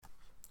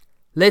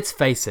Let's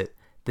face it,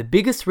 the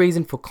biggest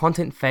reason for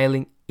content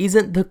failing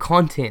isn't the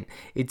content.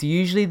 It's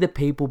usually the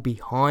people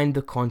behind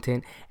the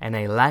content and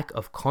a lack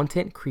of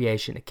content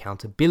creation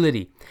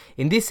accountability.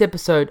 In this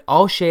episode,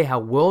 I'll share how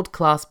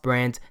world-class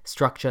brands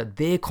structure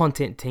their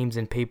content teams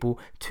and people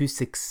to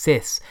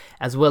success,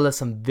 as well as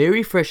some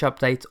very fresh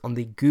updates on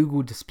the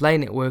Google Display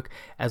Network,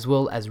 as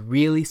well as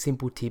really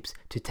simple tips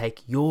to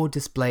take your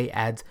display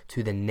ads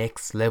to the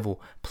next level.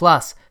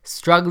 Plus,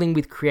 struggling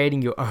with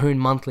creating your own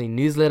monthly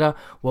newsletter?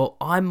 Well,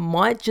 I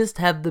might just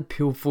have the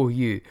pill for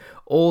you.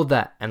 All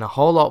that and a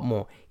whole lot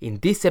more in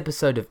this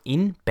episode of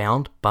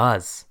Inbound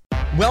Buzz.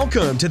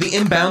 Welcome to the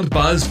Inbound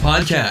Buzz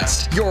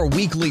Podcast, your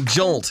weekly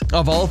jolt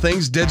of all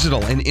things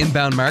digital and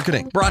inbound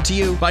marketing, brought to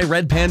you by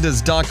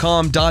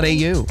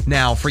redpandas.com.au.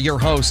 Now for your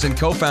host and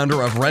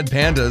co-founder of Red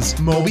Pandas,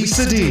 Moby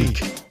Sadiq.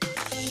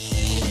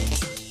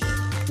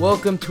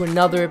 Welcome to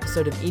another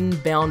episode of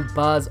Inbound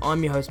Buzz.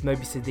 I'm your host,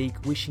 Moby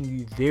Sadiq, wishing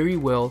you very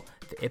well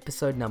for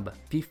episode number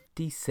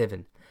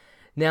 57.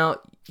 Now,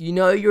 you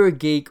know you're a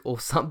geek or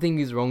something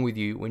is wrong with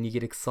you when you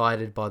get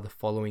excited by the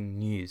following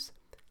news.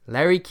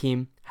 Larry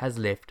Kim has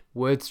left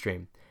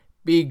WordStream.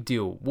 Big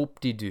deal,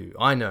 whoop-de-doo,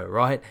 I know,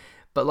 right?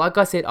 But like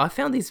I said, I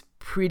found this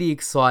pretty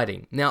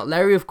exciting. Now,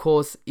 Larry, of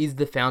course, is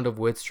the founder of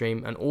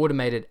WordStream, an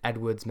automated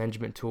AdWords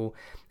management tool,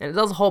 and it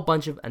does a whole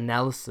bunch of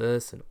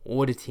analysis and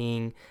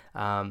auditing.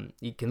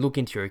 You can look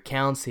into your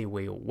account, see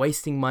where you're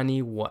wasting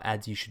money, what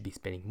ads you should be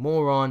spending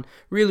more on.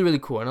 Really, really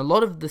cool. And a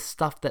lot of the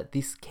stuff that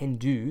this can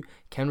do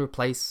can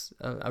replace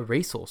a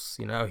resource,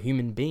 a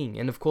human being.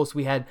 And of course,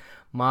 we had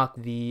Mark,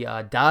 the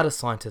data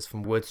scientist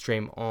from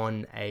WordStream,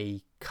 on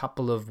a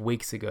couple of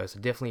weeks ago, so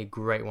definitely a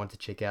great one to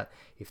check out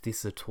if this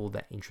is a tool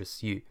that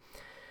interests you.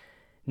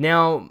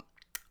 Now,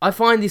 I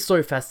find this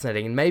story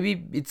fascinating, and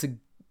maybe it's a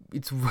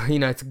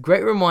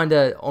great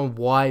reminder on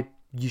why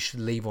you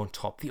should leave on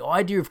top. The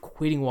idea of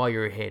quitting while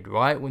you're ahead,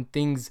 right? When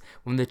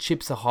the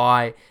chips are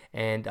high,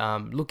 and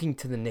looking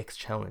to the next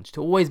challenge, to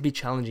always be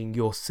challenging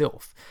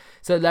yourself.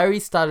 So Larry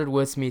started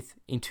Wordsmith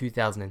in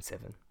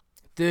 2007.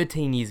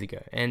 13 years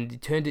ago, and he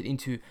turned it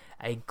into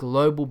a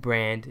global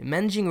brand,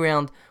 managing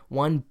around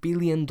 $1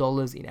 billion in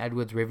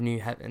AdWords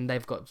revenue, and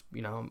they've got,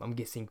 I'm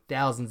guessing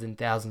thousands and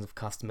thousands of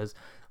customers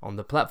on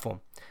the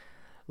platform.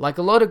 Like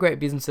a lot of great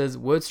businesses,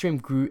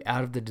 WordStream grew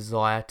out of the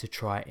desire to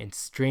try and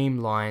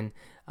streamline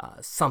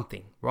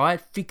something,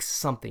 right? Fix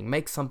something,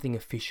 make something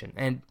efficient.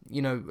 And,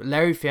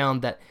 Larry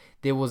found that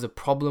there was a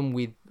problem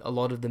with a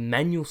lot of the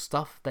manual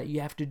stuff that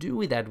you have to do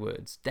with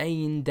AdWords, day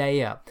in,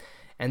 day out.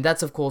 And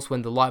that's, of course,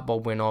 when the light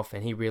bulb went off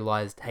and he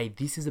realized, hey,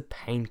 this is a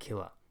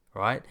painkiller,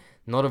 right?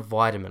 Not a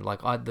vitamin.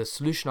 The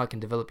solution I can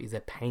develop is a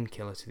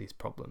painkiller to this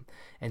problem.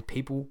 And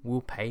people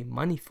will pay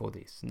money for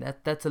this. And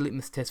that's a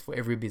litmus test for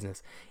every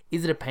business.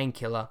 Is it a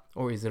painkiller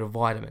or is it a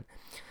vitamin?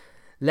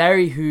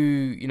 Larry,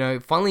 who,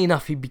 funnily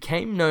enough, he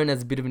became known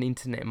as a bit of an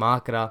internet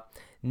marketer,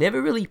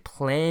 never really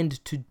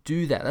planned to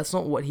do that. That's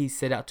not what he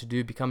set out to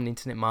do, become an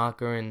internet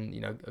marketer and,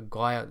 a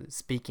guy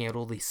speaking at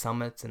all these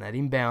summits and at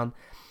Inbound.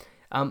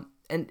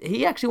 And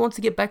he actually wants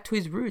to get back to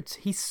his roots,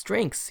 his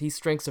strengths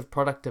of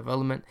product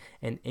development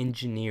and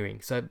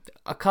engineering. So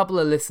a couple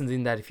of lessons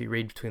in that, if you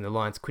read between the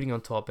lines, quitting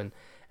on top and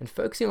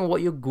focusing on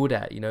what you're good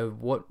at,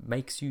 what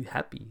makes you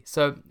happy.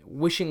 So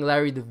wishing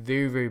Larry the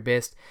very, very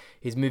best.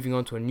 He's moving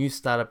on to a new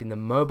startup in the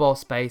mobile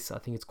space. I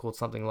think it's called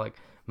something like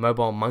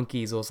Mobile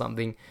Monkeys or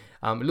something.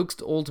 It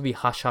looks all to be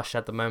hush-hush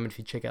at the moment if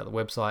you check out the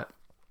website.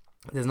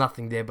 There's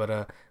nothing there but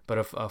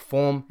a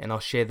form, and I'll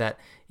share that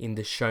in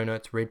the show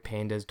notes,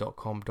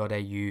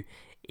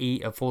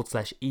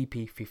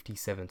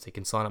 redpandas.com.au/EP57, so you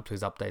can sign up to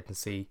his update and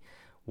see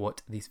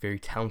what this very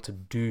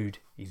talented dude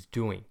is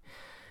doing.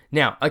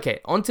 Now, okay,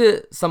 on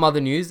to some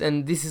other news,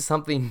 and this is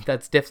something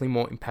that's definitely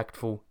more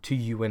impactful to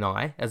you and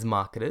I as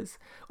marketers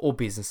or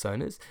business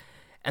owners.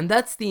 And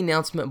that's the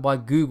announcement by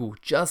Google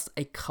just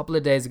a couple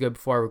of days ago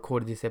before I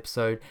recorded this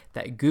episode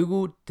that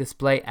Google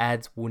Display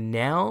Ads will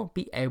now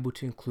be able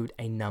to include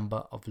a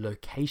number of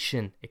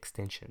location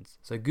extensions.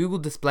 So Google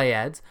Display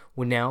Ads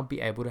will now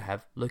be able to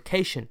have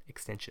location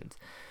extensions.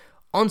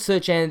 On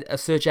search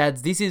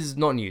ads, this is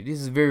not new. This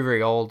is very,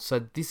 very old. So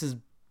this has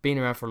been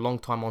around for a long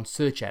time on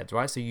search ads,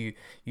 right? So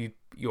you're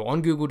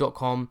on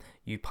google.com,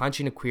 you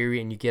punch in a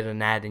query and you get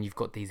an ad and you've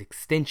got these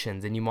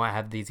extensions, and you might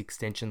have these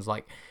extensions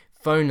like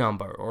phone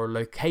number or a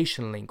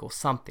location link or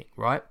something,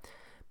 right?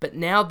 But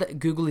now that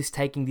Google is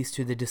taking this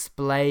to the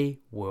display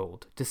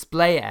world,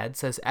 display ads,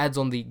 so it's ads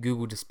on the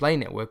Google Display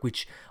Network,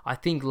 which I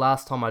think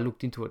last time I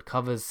looked into it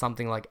covers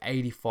something like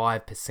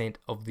 85%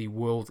 of the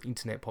world's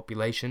internet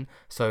population.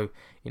 So,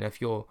 if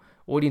your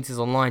audience is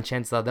online,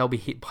 chances are they'll be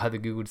hit by the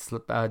Google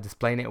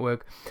Display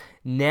Network.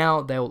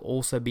 Now they'll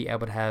also be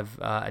able to have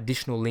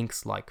additional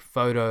links like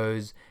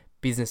photos,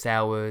 business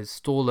hours,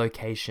 store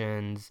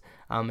locations,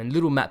 and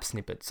little map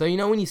snippets. So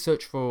when you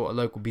search for a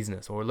local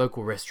business or a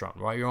local restaurant,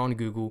 right? You're on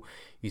Google,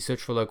 you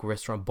search for a local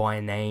restaurant by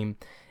a name,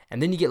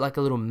 and then you get like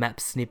a little map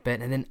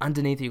snippet, and then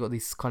underneath you got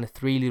these kind of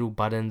three little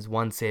buttons.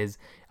 One says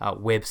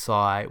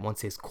website, one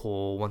says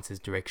call, one says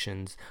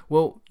directions.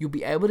 Well, you'll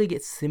be able to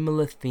get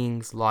similar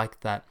things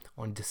like that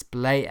on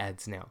display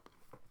ads now.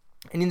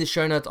 And in the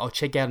show notes, I'll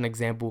check out an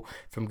example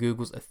from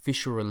Google's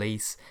official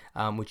release,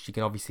 which you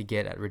can obviously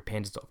get at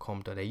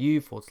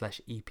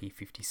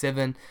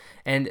redpandas.com.au/EP57.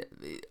 And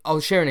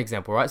I'll share an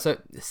example, right? So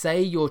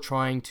say you're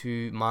trying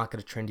to market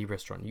a trendy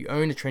restaurant. You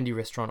own a trendy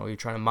restaurant, or you're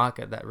trying to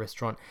market that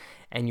restaurant,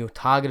 and your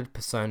targeted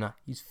persona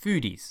is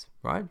foodies,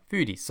 right?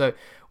 Foodies. So,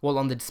 well,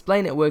 on the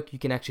display network, you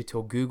can actually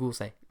tell Google,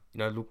 say,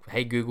 look,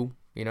 hey Google,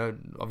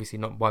 obviously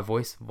not by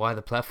voice, via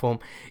the platform,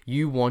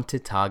 you want to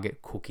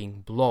target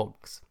cooking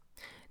blogs.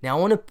 Now, I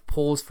want to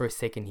pause for a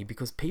second here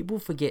because people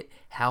forget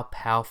how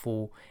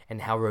powerful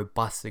and how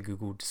robust the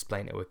Google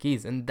Display Network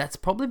is. And that's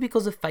probably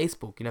because of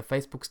Facebook.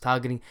 Facebook's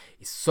targeting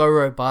is so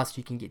robust.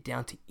 You can get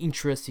down to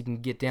interests. You can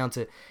get down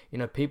to,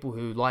 people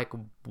who like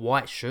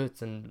white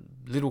shirts and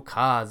little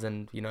cars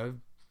and,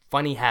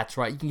 funny hats,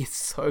 right? You can get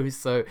so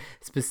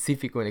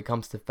specific when it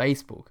comes to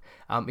Facebook.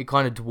 It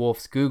kind of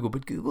dwarfs Google,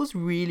 but Google's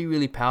really,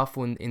 really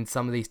powerful in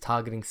some of these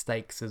targeting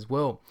stakes as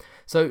well.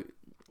 So,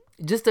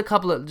 just a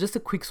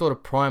quick sort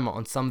of primer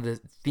on some of the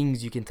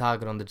things you can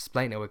target on the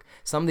display network.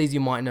 Some of these you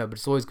might know, but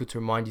it's always good to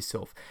remind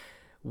yourself.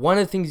 One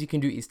of the things you can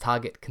do is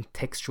target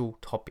contextual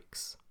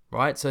topics,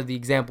 right? So the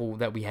example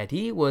that we had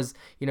here was,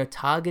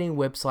 targeting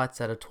websites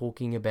that are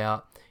talking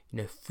about,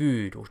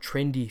 food or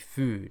trendy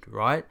food,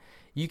 right?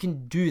 You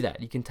can do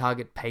that. You can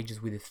target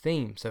pages with a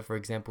theme. So for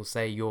example,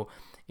 say you're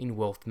in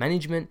wealth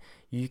management,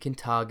 you can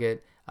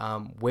target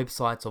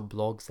websites or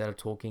blogs that are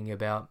talking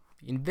about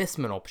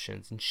investment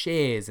options and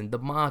shares and the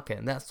market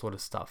and that sort of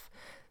stuff.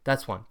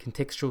 That's one,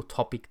 contextual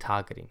topic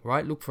targeting,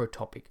 right? Look for a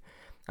topic.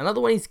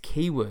 Another one is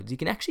keywords. You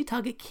can actually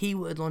target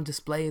keywords on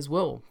display as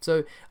well.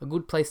 So a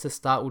good place to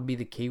start would be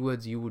the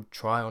keywords you would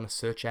try on a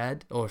search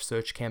ad or a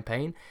search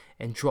campaign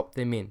and drop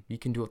them in. You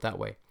can do it that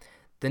way.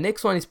 The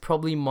next one is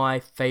probably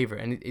my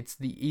favorite, and it's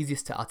the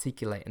easiest to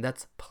articulate, and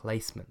that's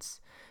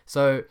placements.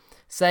 So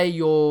say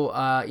you're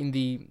in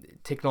the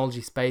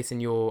technology space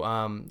and you're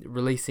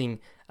releasing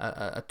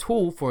a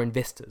tool for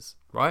investors,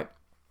 right?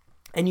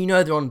 And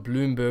they're on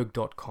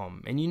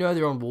Bloomberg.com, and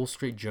they're on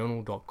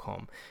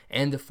WallStreetJournal.com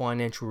and the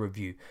Financial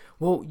Review.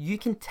 Well, you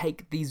can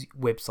take these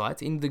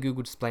websites in the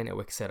Google Display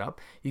Network setup.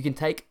 You can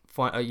take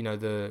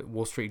the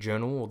Wall Street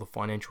Journal or the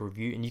Financial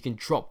Review, and you can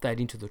drop that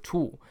into the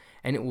tool,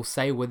 and it will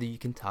say whether you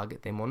can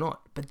target them or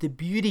not. But the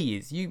beauty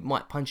is, you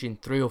might punch in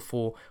 3 or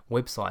 4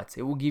 websites.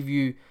 It will give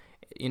you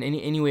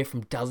anywhere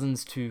from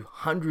dozens to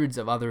hundreds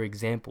of other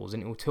examples,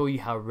 and it will tell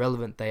you how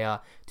relevant they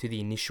are to the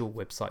initial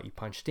website you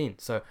punched in.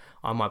 So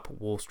I might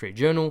put Wall Street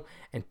Journal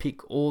and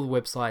pick all the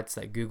websites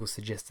that Google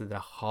suggested that are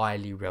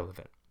highly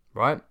relevant,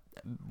 right?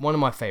 One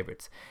of my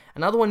favorites.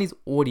 Another one is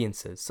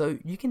audiences. So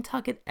you can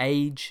target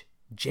age,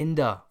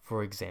 gender,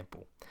 for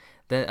example.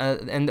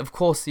 And of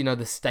course,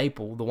 the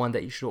staple, the one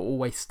that you should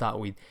always start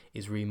with,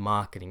 is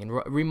remarketing. And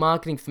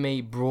remarketing for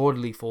me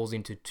broadly falls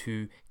into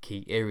 2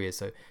 key areas.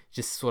 So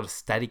just sort of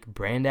static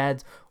brand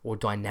ads or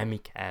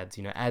dynamic ads,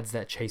 ads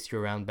that chase you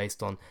around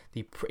based on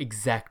the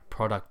exact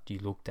product you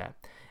looked at.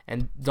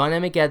 And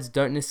dynamic ads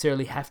don't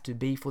necessarily have to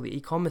be for the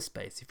e-commerce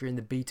space. If you're in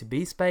the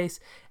B2B space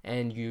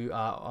and you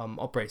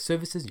operate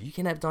services, you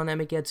can have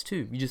dynamic ads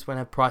too. You just won't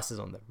have prices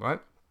on them,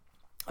 right?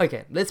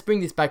 Okay, let's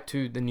bring this back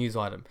to the news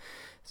item.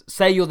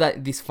 Say you're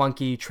this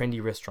funky, trendy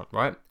restaurant,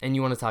 right? And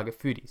you want to target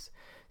foodies.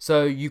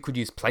 So you could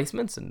use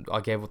placements, and I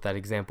gave what that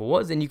example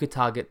was, and you could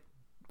target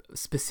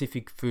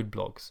specific food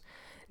blogs.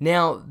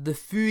 Now, the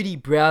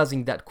foodie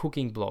browsing that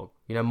cooking blog,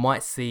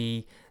 might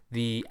see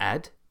the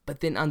ad, but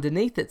then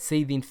underneath it,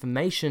 see the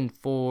information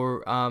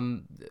for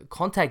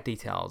contact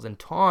details and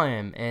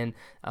time and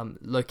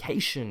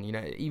location,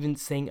 even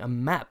seeing a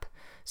map.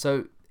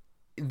 So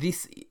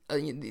this,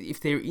 if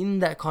they're in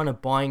that kind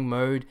of buying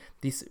mode,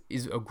 this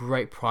is a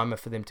great primer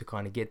for them to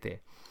kind of get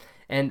there.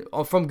 And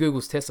from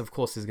Google's tests, of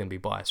course, there's going to be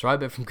bias, right?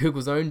 But from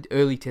Google's own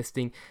early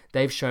testing,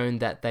 they've shown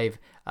that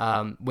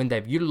when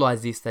they've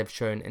utilized this, they've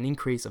shown an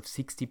increase of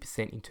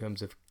 60% in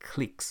terms of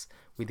clicks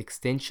with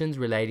extensions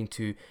relating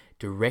to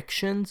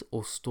directions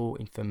or store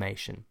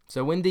information.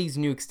 So when these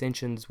new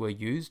extensions were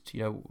used,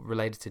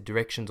 related to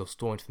directions or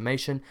store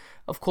information,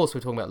 of course,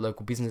 we're talking about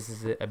local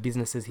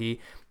businesses here.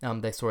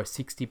 They saw a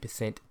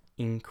 60%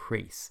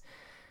 increase.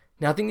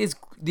 Now, I think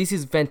this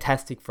is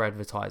fantastic for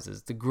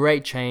advertisers. The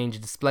great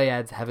change. Display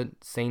ads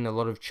haven't seen a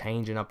lot of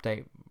change and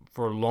update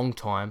for a long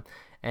time,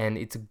 and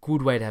it's a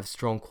good way to have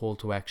strong call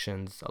to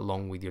actions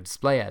along with your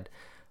display ad.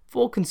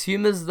 For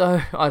consumers,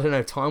 though, I don't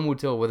know, time will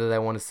tell whether they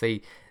want to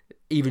see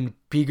even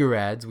bigger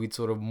ads with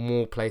sort of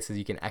more places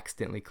you can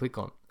accidentally click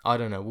on. I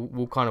don't know.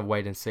 We'll kind of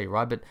wait and see,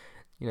 right? But,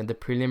 the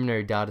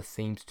preliminary data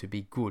seems to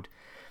be good.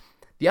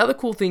 The other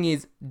cool thing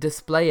is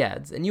display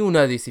ads, and you'll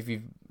know this if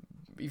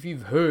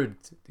you've heard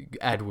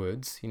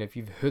AdWords, if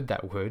you've heard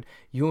that word,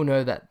 you'll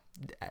know that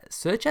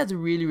search ads are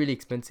really, really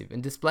expensive,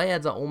 and display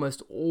ads are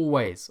almost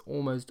always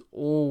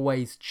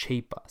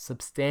cheaper,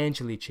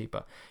 substantially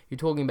cheaper. You're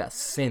talking about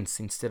cents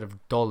instead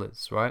of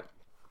dollars, right?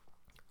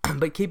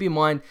 But keep in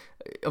mind,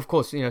 of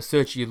course,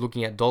 search, you're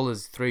looking at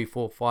dollars, $3,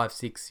 $4, $5,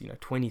 $6,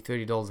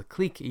 $20, $30 a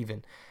click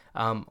even.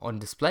 On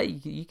display,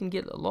 you can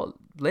get a lot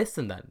less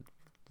than that.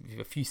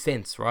 a few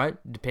cents, right?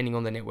 Depending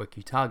on the network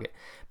you target.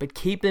 But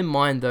keep in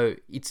mind though,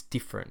 it's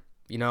different.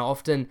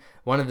 Often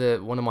one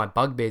of my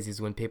bugbears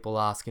is when people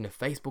ask,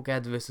 Facebook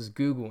ads versus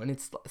Google, and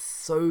it's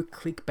so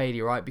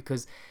clickbaity, right?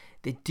 Because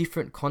they're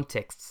different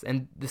contexts,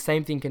 and the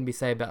same thing can be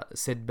said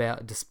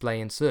about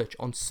display and search.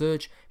 On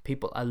search,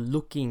 people are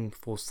looking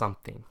for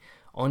something.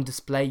 On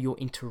display, you're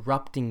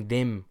interrupting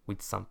them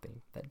with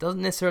something. That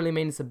doesn't necessarily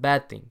mean it's a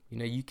bad thing.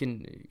 You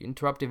can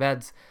interruptive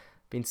ads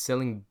been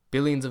selling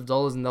billions of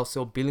dollars, and they'll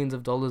sell billions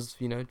of dollars,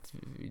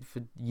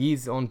 for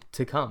years on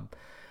to come.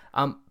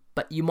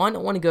 But you might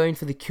not want to go in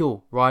for the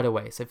kill right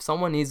away. So if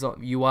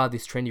you are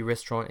this trendy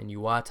restaurant and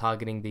you are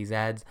targeting these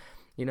ads,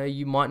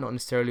 you might not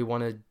necessarily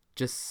want to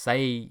just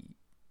say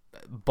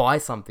buy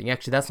something.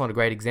 Actually, that's not a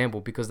great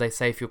example, because they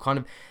say if you're kind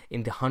of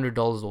in the $100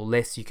 or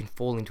less, you can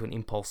fall into an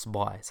impulse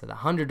buy. So the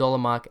 $100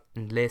 mark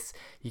and less,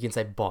 you can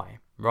say buy,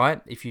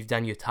 right? If you've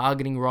done your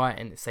targeting right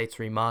and say it's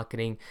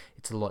remarketing,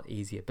 it's a lot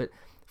easier. But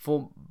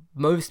for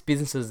most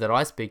businesses that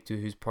I speak to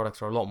whose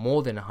products are a lot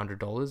more than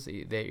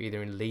 $100, they're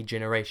either in lead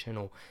generation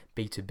or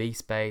B2B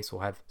space,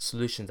 or have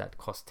solutions that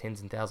cost tens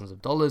and thousands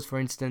of dollars, for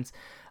instance,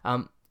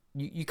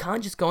 you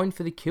can't just go in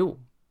for the kill,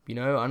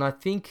 and I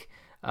think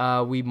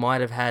we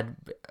might have had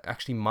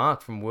actually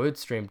Mark from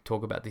WordStream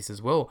talk about this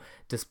as well.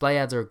 Display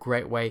ads are a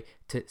great way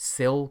to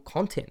sell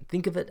content.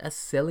 Think of it as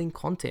selling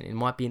content. It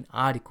might be an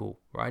article,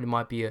 right? It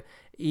might be an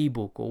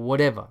ebook or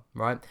whatever,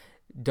 right?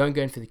 Don't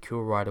go in for the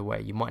kill right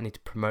away. You might need to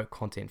promote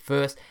content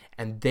first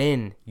and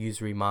then use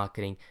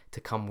remarketing to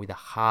come with a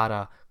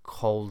harder,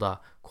 colder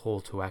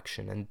call to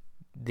action. And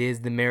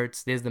there's the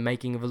merits, there's the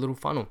making of a little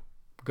funnel.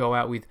 Go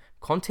out with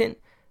content,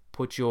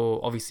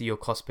 obviously your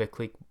cost per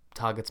click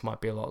targets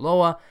might be a lot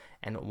lower,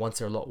 and once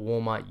they're a lot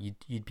warmer,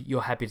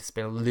 you're happy to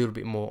spend a little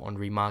bit more on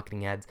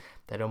remarketing ads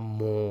that are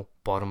more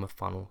bottom of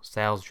funnel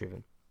sales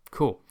driven.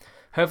 Cool.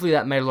 Hopefully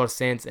that made a lot of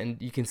sense, and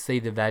you can see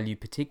the value,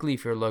 particularly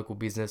if you're a local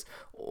business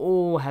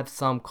or have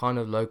some kind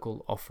of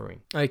local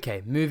offering.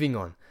 Okay, moving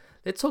on.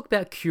 Let's talk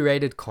about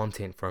curated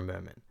content for a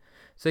moment.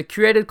 So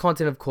curated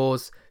content, of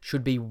course,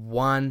 should be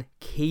one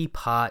key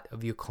part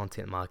of your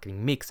content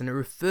marketing mix, and it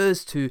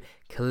refers to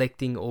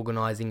collecting,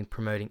 organizing, and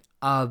promoting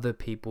other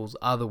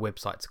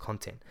websites'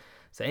 content.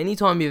 So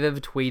anytime you've ever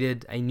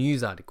tweeted a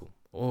news article,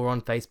 or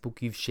on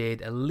Facebook you've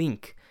shared a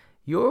link,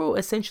 you're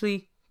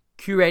essentially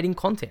curating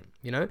content,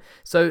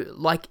 So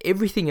like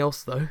everything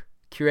else though,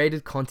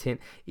 curated content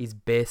is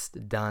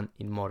best done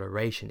in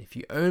moderation. If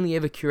you only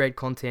ever curate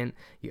content,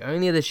 you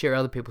only ever share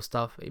other people's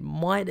stuff, it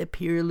might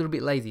appear a little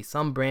bit lazy.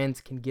 Some brands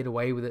can get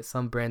away with it.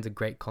 Some brands are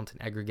great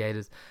content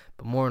aggregators,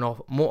 but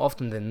more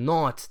often than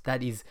not,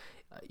 that is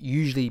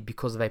usually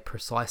because of a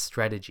precise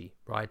strategy,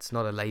 right? It's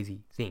not a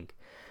lazy thing.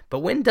 But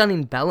when done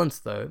in balance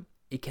though,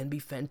 it can be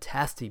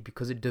fantastic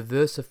because it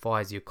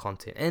diversifies your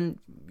content, and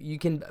you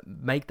can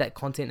make that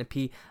content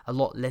appear a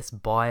lot less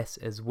biased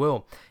as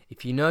well.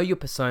 If you know your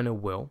persona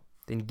well,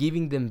 then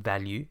giving them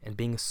value and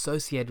being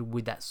associated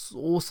with that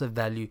source of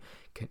value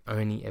can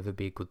only ever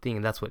be a good thing.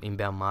 And that's what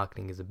inbound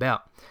marketing is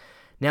about.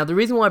 Now, the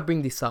reason why I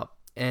bring this up,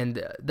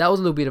 and that was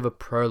a little bit of a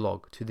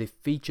prologue to the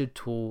featured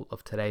tool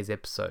of today's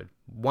episode.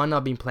 One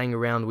I've been playing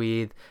around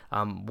with,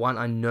 one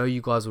I know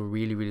you guys will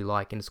really, really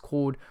like, and it's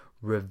called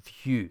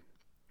Revue,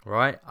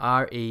 right?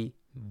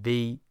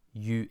 REVUE,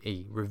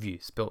 Revue,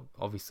 spelled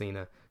obviously in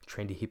a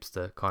trendy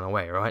hipster kind of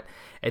way, right?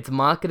 It's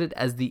marketed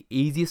as the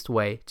easiest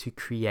way to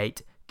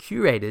create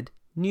curated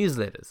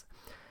newsletters.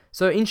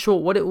 So in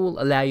short, what it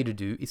will allow you to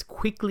do is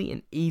quickly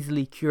and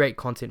easily curate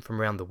content from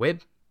around the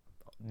web.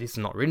 This is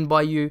not written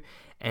by you,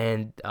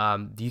 and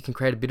you can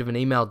create a bit of an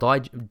email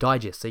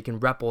digest, so you can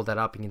wrap all that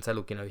up. You can say,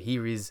 look,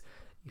 here is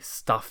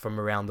stuff from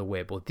around the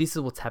web, or this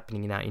is what's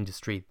happening in our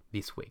industry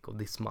this week or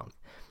this month,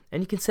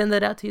 and you can send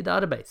that out to your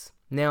database.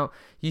 Now,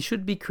 you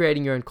should be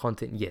creating your own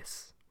content,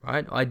 yes,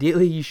 right?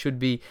 Ideally, you should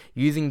be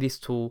using this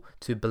tool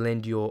to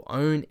blend your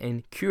own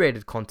and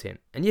curated content.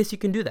 And yes, you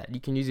can do that. You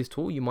can use this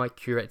tool. You might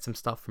curate some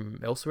stuff from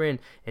elsewhere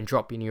and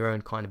drop in your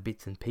own kind of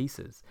bits and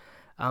pieces.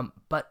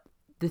 But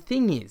the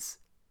thing is,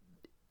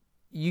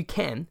 you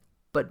can,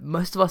 but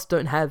most of us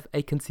don't have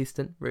a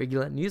consistent,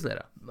 regular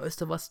newsletter.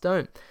 Most of us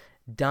don't.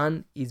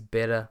 Done is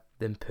better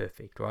than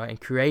perfect, right? And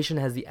curation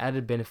has the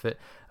added benefit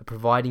of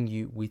providing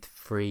you with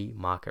free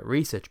market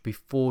research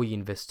before you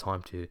invest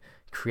time to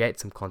create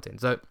some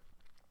content. So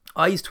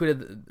I use Twitter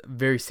the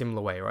very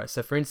similar way, right?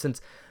 So for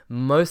instance,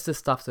 most of the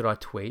stuff that I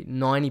tweet,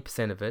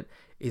 90% of it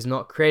is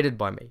not created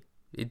by me.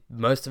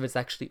 Most of it's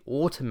actually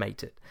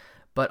automated.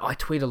 But I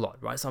tweet a lot,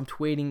 right? So I'm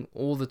tweeting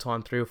all the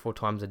time, 3 or 4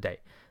 times a day.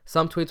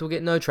 Some tweets will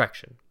get no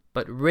traction,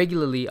 but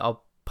regularly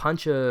I'll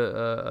punch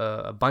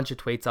a bunch of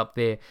tweets up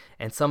there,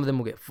 and some of them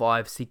will get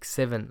 5, 6,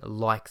 7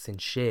 likes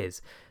and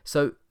shares.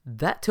 So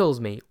that tells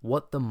me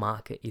what the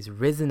market is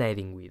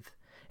resonating with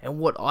and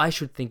what I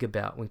should think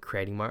about when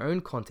creating my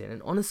own content.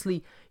 And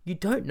honestly, you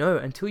don't know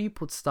until you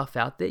put stuff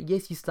out there.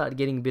 Yes, you start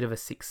getting a bit of a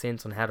sixth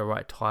sense on how to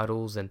write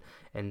titles and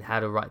how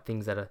to write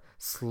things that are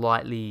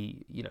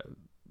slightly,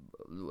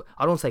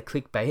 I don't say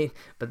clickbait,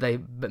 but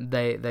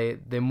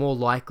they're more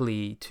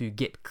likely to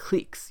get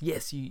clicks.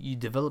 Yes, you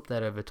develop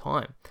that over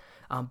time.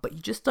 but you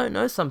just don't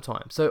know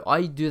sometimes. So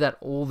I do that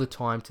all the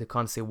time to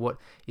kind of see what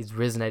is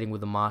resonating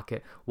with the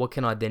market, what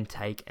can I then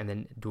take and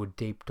then do a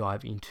deep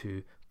dive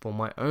into for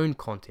my own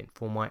content,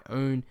 for my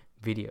own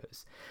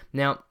videos.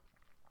 Now,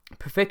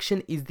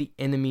 perfection is the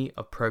enemy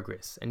of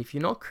progress, and if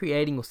you're not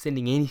creating or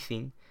sending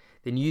anything,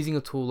 then using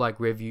a tool like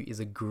Revue is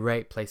a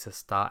great place to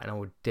start, and I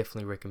would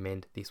definitely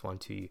recommend this one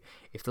to you.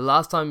 If you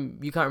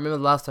can't remember the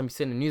last time you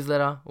sent a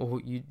newsletter,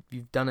 or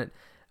you've done it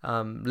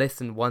less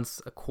than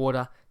once a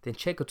quarter, then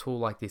check a tool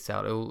like this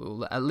out.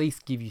 It'll at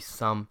least give you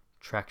some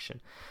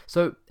traction.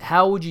 So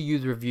how would you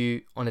use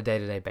Revue on a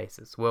day-to-day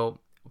basis? Well,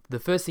 the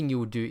first thing you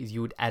would do is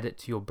you would add it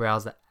to your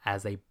browser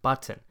as a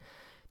button.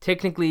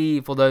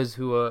 Technically, for those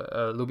who are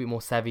a little bit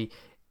more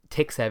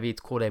tech savvy, it's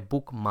called a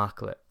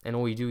bookmarklet. And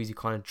all you do is you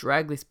kind of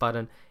drag this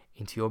button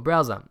into your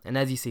browser. And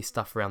as you see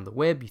stuff around the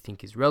web you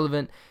think is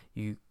relevant,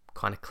 you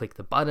kind of click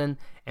the button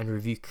and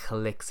Revue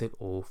collects it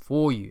all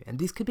for you. And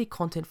this could be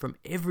content from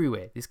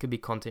everywhere. This could be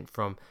content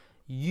from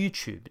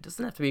YouTube. It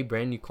doesn't have to be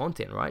brand new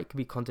content, right? It could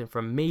be content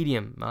from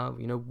Medium,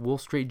 Wall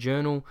Street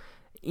Journal,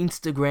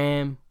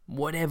 Instagram,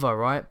 whatever,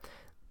 right?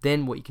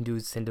 Then what you can do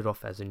is send it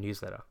off as a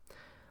newsletter.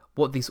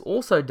 What this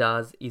also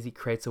does is it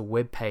creates a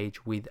web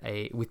page with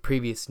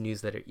previous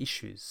newsletter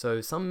issues.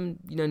 So some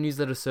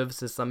newsletter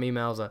services, some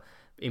email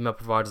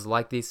providers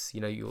like this,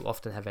 you'll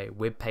often have a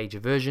web page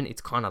version.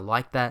 It's kind of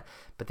like that,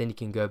 but then you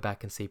can go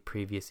back and see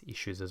previous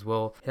issues as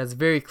well. It has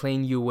very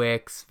clean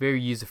UX, very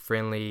user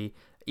friendly,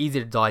 easy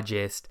to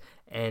digest,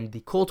 and the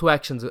call to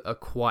actions are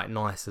quite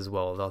nice as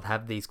well. They'll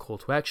have these call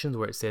to actions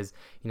where it says,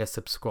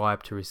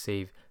 subscribe to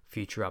receive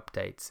future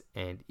updates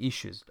and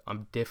issues.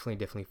 I'm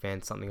definitely a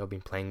fan, something I've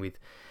been playing with.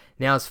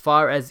 Now, as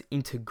far as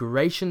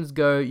integrations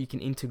go, you can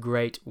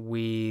integrate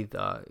with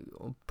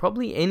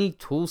probably any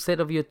tool set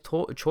of your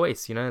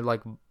choice,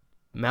 like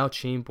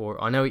MailChimp,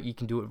 or I know you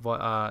can do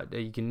it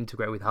you can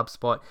integrate with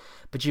HubSpot,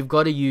 but you've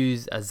got to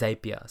use a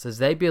Zapier. So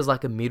Zapier is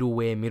like a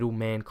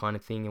middleman kind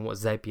of thing, and what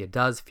Zapier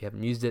does, if you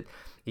haven't used it,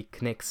 it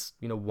connects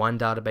one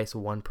database or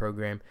one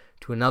program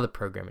to another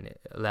program, and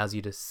it allows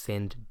you to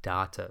send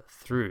data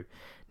through.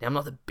 Now, I'm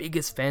not the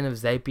biggest fan of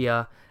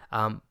Zapier.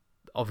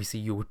 Obviously,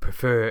 you would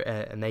prefer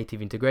a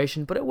native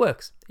integration, but it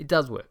works. It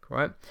does work,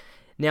 right?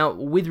 Now,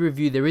 with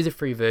Revue, there is a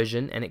free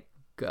version, and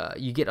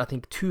you get, I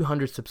think,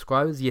 200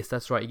 subscribers. Yes,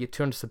 that's right. You get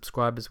 200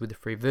 subscribers with the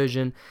free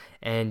version,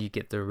 and you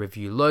get the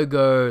Revue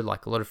logo,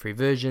 like a lot of free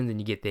versions, and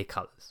you get their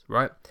colors,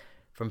 right?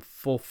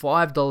 For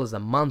 $5 a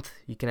month,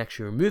 you can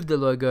actually remove the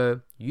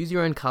logo, use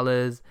your own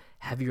colors,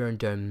 have your own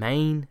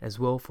domain as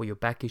well for your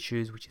back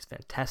issues, which is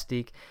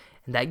fantastic.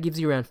 And that gives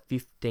you around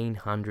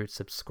 1,500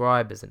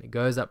 subscribers, and it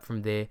goes up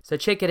from there. So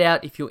check it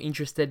out if you're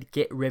interested.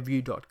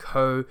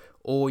 GetRevue.co,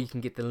 or you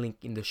can get the link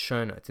in the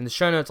show notes. In the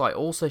show notes, I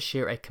also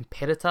share a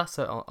competitor,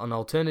 so an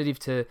alternative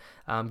to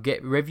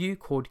GetRevue,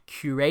 called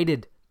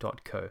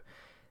Curated.co.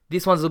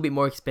 This one's a little bit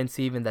more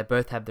expensive, and they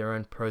both have their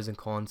own pros and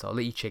cons. So I'll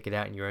let you check it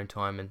out in your own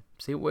time and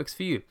see what works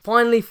for you.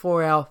 Finally,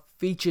 for our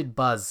featured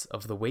buzz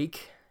of the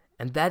week,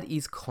 and that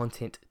is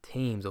content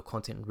teams or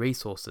content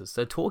resources.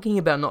 So talking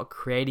about not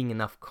creating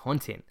enough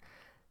content,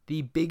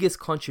 the biggest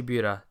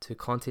contributor to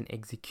content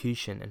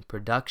execution and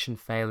production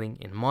failing,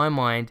 in my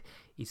mind,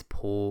 is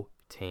poor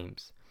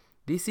teams.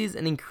 This is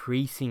an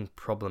increasing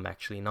problem,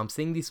 actually, and I'm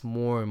seeing this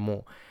more and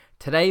more.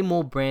 Today,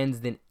 more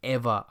brands than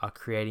ever are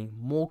creating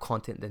more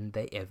content than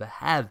they ever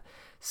have.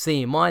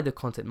 CMI, the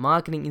Content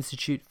Marketing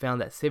Institute, found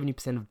that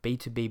 70% of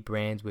B2B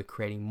brands were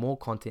creating more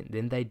content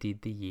than they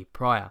did the year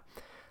prior.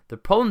 The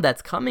problem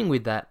that's coming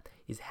with that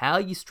is how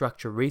you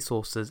structure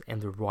resources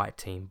and the right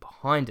team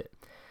behind it.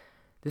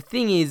 The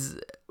thing is,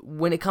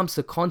 when it comes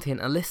to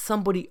content, unless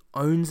somebody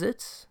owns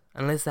it,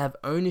 unless they have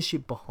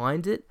ownership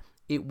behind it,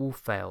 it will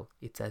fail.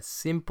 It's as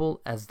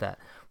simple as that.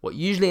 What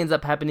usually ends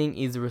up happening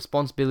is the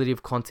responsibility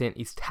of content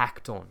is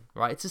tacked on,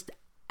 right? It's just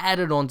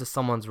added on to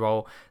someone's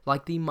role,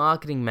 like the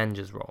marketing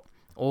manager's role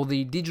or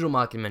the digital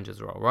marketing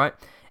manager's role, right?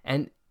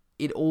 And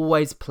it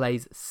always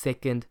plays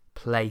second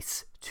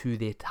place to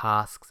their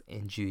tasks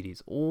and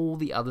duties, all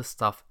the other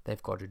stuff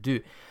they've got to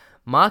do.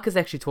 Marcus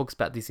actually talks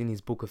about this in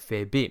his book a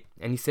fair bit,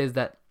 and he says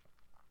that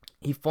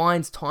he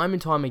finds time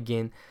and time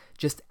again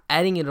just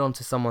adding it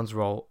onto someone's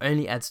role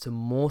only adds to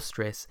more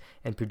stress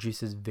and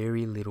produces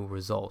very little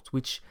results,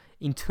 which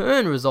in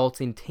turn results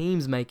in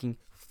teams making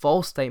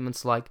false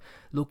statements like,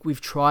 look,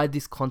 we've tried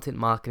this content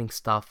marketing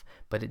stuff,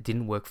 but it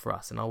didn't work for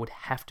us. And I would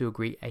have to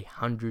agree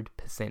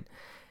 100%.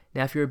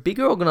 Now, if you're a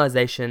bigger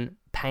organization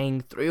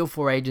paying 3 or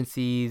 4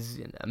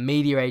 agencies, a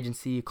media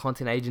agency, a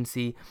content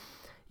agency,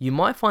 you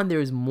might find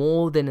there is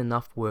more than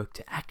enough work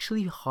to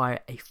actually hire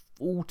a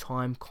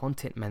full-time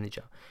content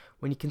manager.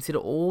 When you consider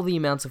all the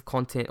amounts of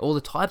content, all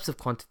the types of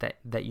content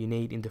that you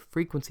need in the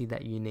frequency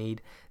that you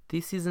need,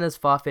 this isn't as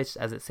far-fetched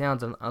as it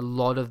sounds, and a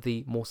lot of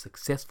the more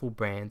successful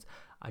brands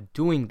are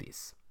doing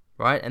this,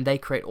 right? And they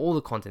create all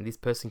the content. This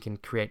person can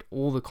create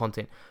all the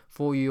content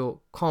for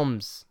your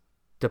comms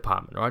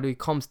department, right? Or your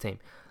comms team,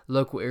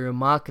 local area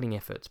marketing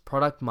efforts,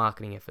 product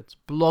marketing efforts,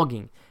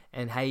 blogging.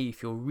 And hey,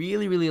 if you're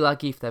really, really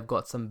lucky, if they've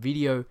got some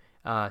video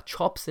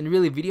chops, and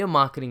really video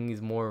marketing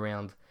is more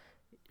around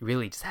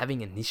really just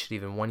having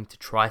initiative and wanting to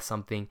try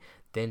something,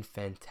 then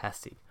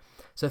fantastic.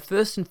 So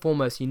first and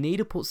foremost, you need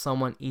to put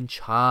someone in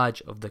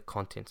charge of the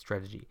content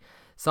strategy.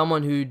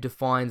 Someone who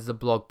defines the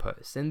blog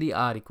posts and the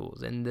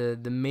articles and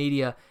the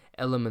media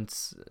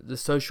elements, the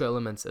social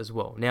elements as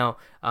well. Now,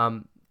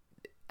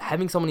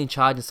 having someone in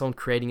charge and someone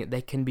creating it,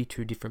 they can be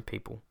two different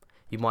people.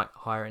 You might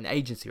hire an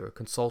agency or a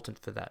consultant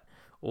for that,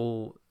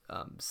 or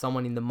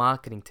someone in the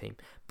marketing team.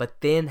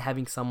 But then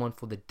having someone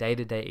for the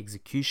day-to-day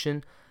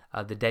execution,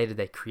 the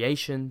day-to-day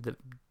creation,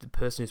 the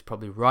person who's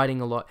probably writing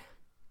a lot,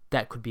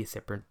 that could be a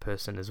separate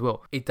person as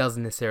well. It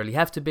doesn't necessarily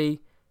have to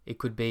be. It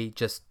could be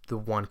just the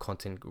one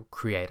content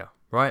creator,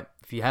 right?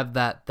 If you have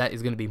that, that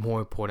is going to be more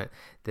important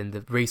than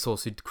the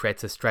resource who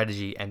creates a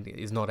strategy and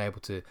is not able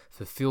to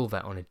fulfill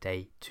that on a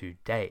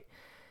day-to-day.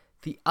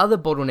 The other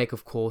bottleneck,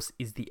 of course,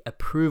 is the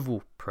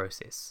approval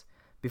process.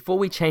 Before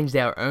we changed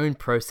our own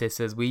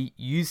processes, we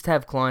used to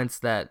have clients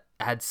that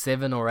had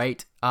 7 or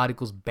 8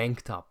 articles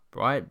banked up,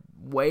 right?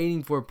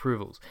 Waiting for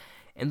approvals.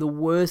 And the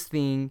worst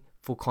thing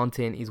for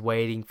content is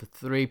waiting for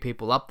 3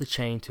 people up the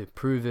chain to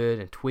approve it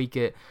and tweak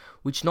it,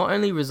 which not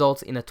only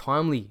results in a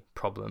timely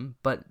problem,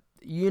 but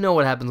you know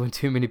what happens when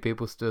too many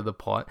people stir the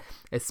pot,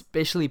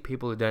 especially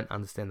people who don't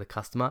understand the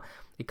customer.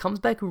 It comes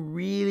back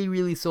really,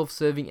 really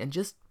self-serving and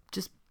just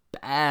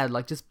bad,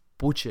 like just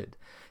butchered.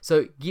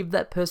 So give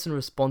that person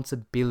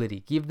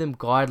responsibility, give them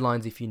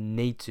guidelines if you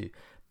need to,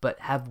 but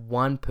have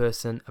one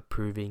person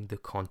approving the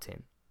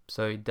content.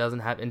 So it doesn't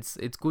have, it's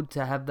good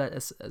to have that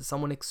as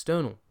someone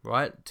external,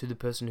 right, to the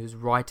person who's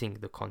writing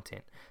the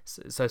content.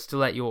 So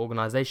still at your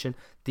organization,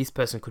 this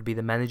person could be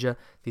the manager,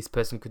 this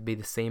person could be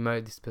the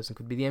CMO, this person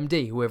could be the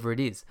MD, whoever it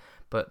is,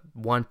 but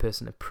one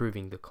person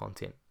approving the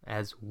content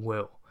as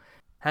well.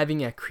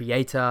 Having a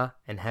creator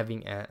and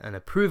having an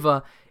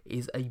approver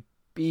is a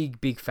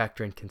big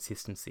factor in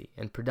consistency,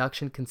 and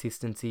production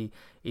consistency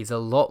is a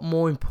lot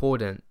more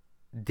important,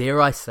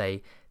 dare I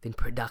say, than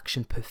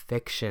production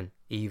perfection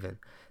even.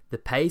 The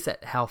pace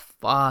at how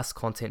fast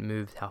content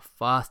moves, how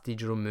fast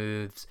digital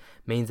moves,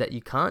 means that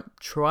you can't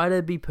try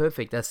to be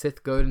perfect. As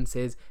Seth Godin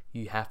says,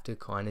 you have to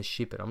kind of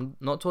ship it. I'm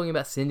not talking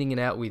about sending it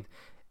out with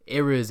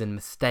errors and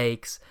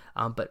mistakes,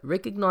 but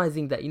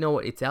recognizing that, you know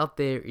what, it's out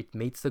there, it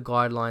meets the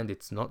guideline,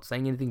 it's not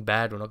saying anything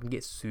bad, we're not going to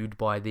get sued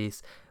by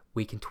this,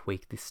 we can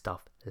tweak this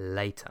stuff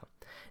later.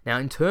 Now,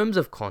 in terms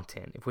of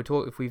content,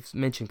 if we've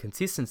mentioned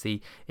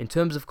consistency, in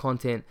terms of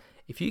content,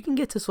 if you can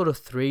get to sort of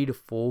 3 to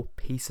 4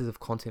 pieces of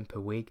content per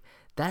week,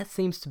 that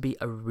seems to be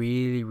a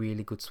really,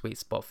 really good sweet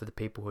spot for the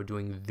people who are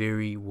doing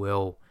very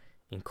well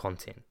in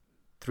content.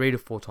 3 to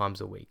 4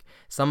 times a week.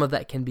 Some of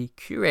that can be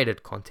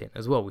curated content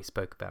as well, we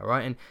spoke about,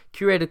 right? And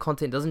curated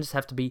content doesn't just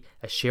have to be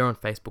a share on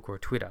Facebook or a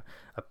Twitter.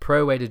 A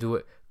pro way to do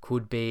it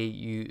could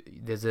be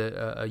there's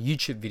a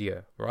YouTube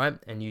video, right?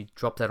 And you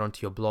drop that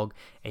onto your blog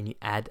and you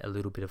add a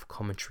little bit of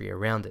commentary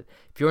around it.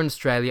 If you're in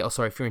Australia,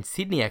 if you're in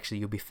Sydney, actually,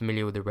 you'll be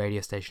familiar with a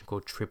radio station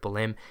called Triple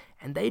M,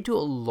 and they do a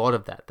lot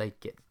of that. They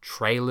get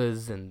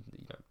trailers and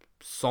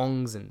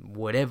songs and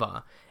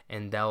whatever,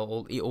 and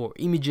or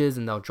images,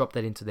 and they'll drop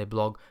that into their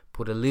blog,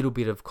 put a little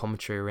bit of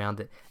commentary around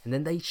it, and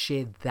then they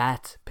share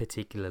that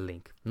particular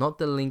link, not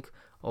the link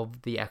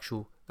of the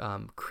actual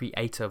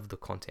creator of the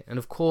content. And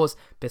of course,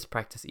 best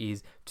practice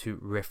is to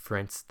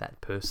reference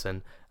that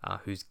person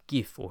whose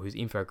GIF or whose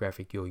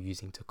infographic you're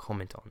using to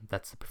comment on.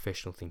 That's the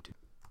professional thing to do.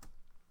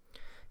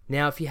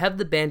 Now, if you have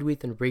the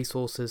bandwidth and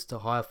resources to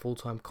hire a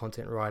full-time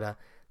content writer,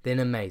 then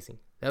amazing.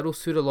 That'll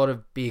suit a lot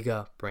of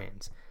bigger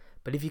brands.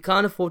 But if you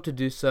can't afford to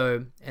do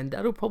so, and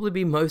that'll probably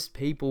be most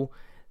people,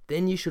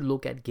 then you should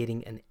look at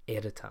getting an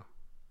editor.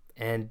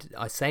 And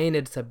I say an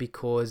editor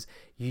because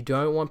you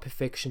don't want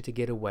perfection to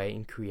get away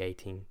in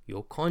creating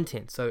your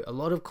content. So a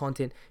lot of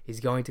content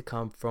is going to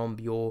come from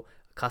your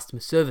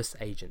customer service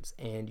agents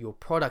and your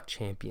product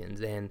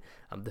champions and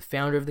the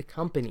founder of the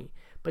company.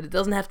 But it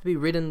doesn't have to be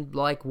written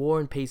like War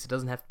and Peace. It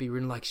doesn't have to be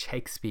written like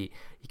Shakespeare.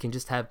 You can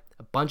just have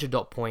a bunch of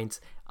dot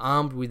points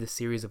armed with a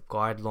series of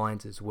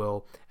guidelines as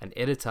well. An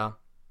editor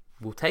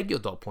will take your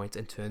dot points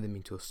and turn them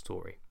into a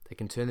story. They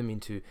can turn them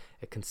into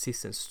a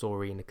consistent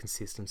story and a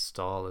consistent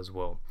style as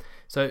well.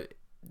 So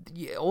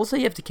also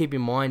you have to keep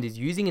in mind is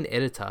using an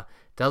editor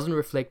doesn't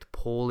reflect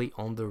poorly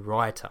on the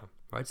writer,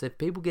 right? So if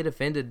people get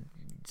offended,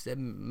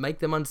 make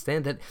them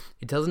understand that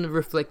it doesn't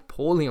reflect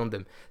poorly on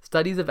them.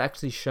 Studies have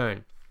actually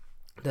shown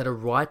that a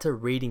writer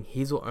reading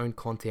his or own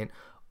content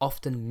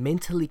often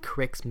mentally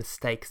corrects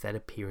mistakes that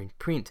appear in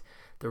print.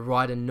 The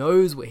writer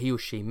knows what he or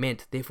she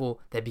meant, therefore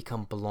they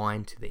become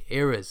blind to the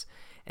errors.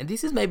 And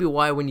this is maybe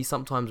why when you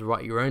sometimes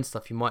write your own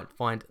stuff, you might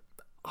find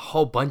a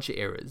whole bunch of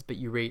errors, but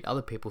you read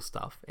other people's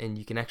stuff and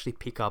you can actually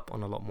pick up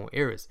on a lot more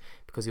errors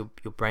because your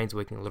brain's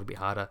working a little bit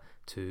harder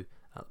to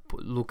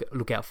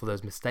look out for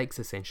those mistakes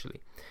essentially.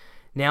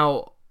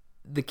 Now,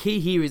 the key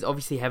here is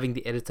obviously having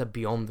the editor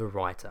beyond the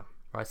writer.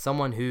 right?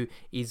 Someone who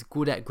is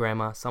good at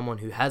grammar, someone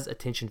who has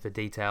attention for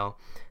detail.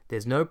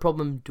 There's no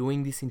problem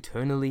doing this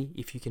internally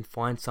if you can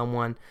find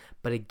someone,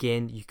 but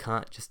again, you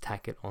can't just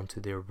tack it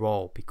onto their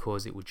role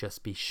because it would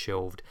just be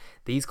shelved.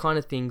 These kind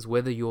of things,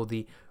 whether you're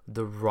the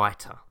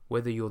writer,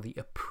 whether you're the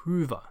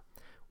approver,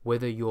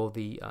 whether you're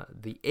the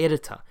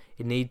editor,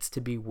 it needs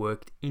to be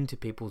worked into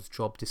people's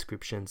job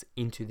descriptions,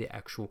 into the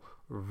actual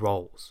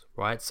roles,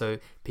 right? So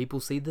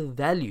people see the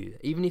value.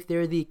 Even if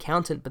they're the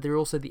accountant, but they're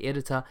also the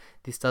editor,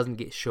 this doesn't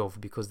get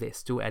shelved because they're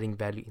still adding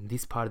value in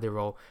this part of their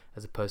role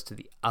as opposed to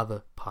the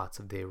other parts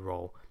of their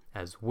role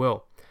as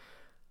well.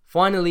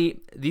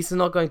 Finally, this is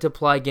not going to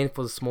apply again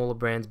for the smaller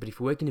brands, but if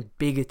you're working in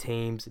bigger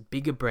teams,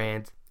 bigger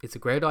brands, it's a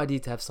great idea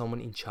to have someone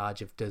in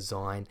charge of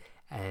design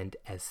and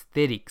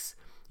aesthetics.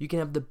 You can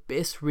have the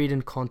best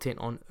written content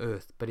on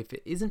earth, but if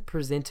it isn't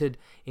presented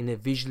in a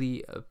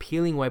visually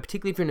appealing way,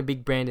 particularly if you're in a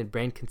big brand and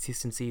brand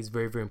consistency is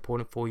very, very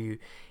important for you,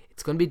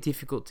 it's going to be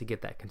difficult to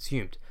get that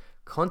consumed.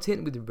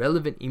 Content with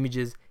relevant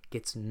images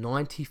gets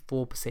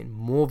 94%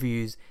 more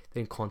views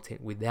than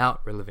content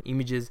without relevant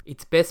images.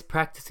 It's best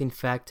practice, in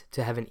fact,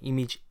 to have an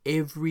image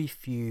every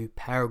few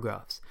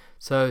paragraphs.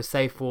 So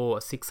say for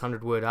a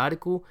 600-word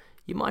article,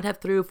 you might have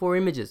 3 or 4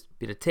 images,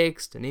 bit of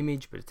text, an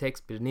image, bit of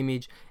text, bit of an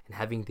image, and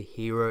having the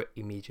hero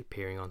image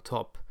appearing on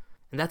top.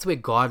 And that's where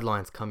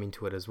guidelines come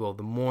into it as well.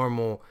 The more and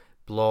more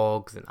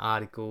blogs and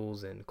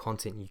articles and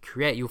content you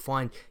create, you'll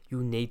find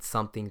you'll need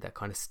something that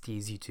kind of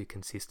steers you to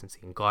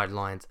consistency, and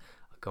guidelines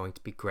are going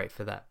to be great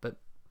for that. But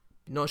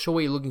not sure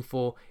what you're looking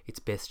for, it's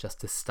best just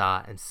to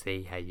start and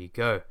see how you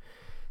go.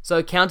 So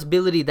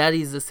accountability, that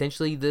is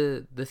essentially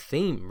the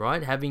theme,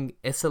 right? Having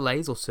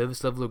SLAs or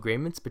service level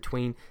agreements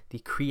between the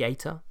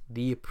creator,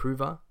 the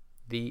approver,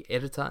 the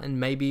editor, and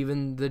maybe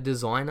even the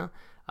designer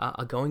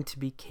are going to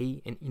be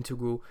key and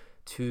integral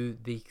to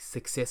the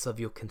success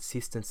of your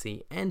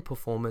consistency and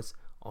performance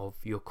of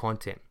your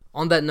content.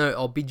 On that note,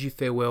 I'll bid you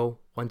farewell.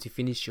 Once you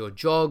finish your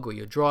jog or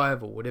your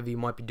drive or whatever you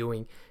might be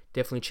doing,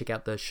 definitely check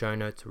out the show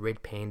notes,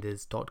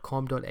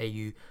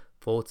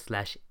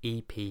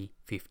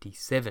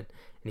 redpandas.com.au/EP57.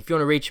 And if you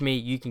want to reach me,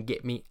 you can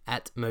get me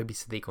at Moby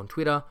Siddiq on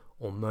Twitter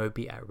or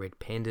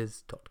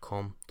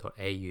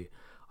moby@redpandas.com.au.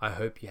 I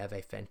hope you have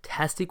a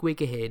fantastic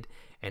week ahead,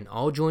 and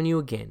I'll join you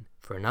again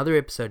for another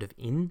episode of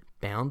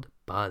Inbound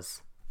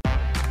Buzz.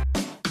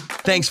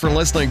 Thanks for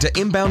listening to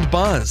Inbound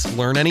Buzz.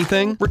 Learn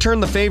anything? Return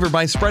the favor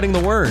by spreading the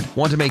word.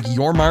 Want to make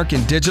your mark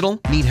in digital?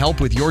 Need help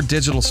with your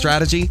digital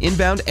strategy,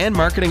 inbound, and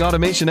marketing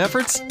automation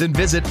efforts? Then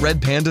visit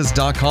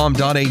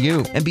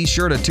redpandas.com.au and be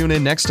sure to tune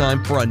in next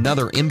time for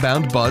another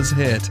Inbound Buzz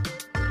hit.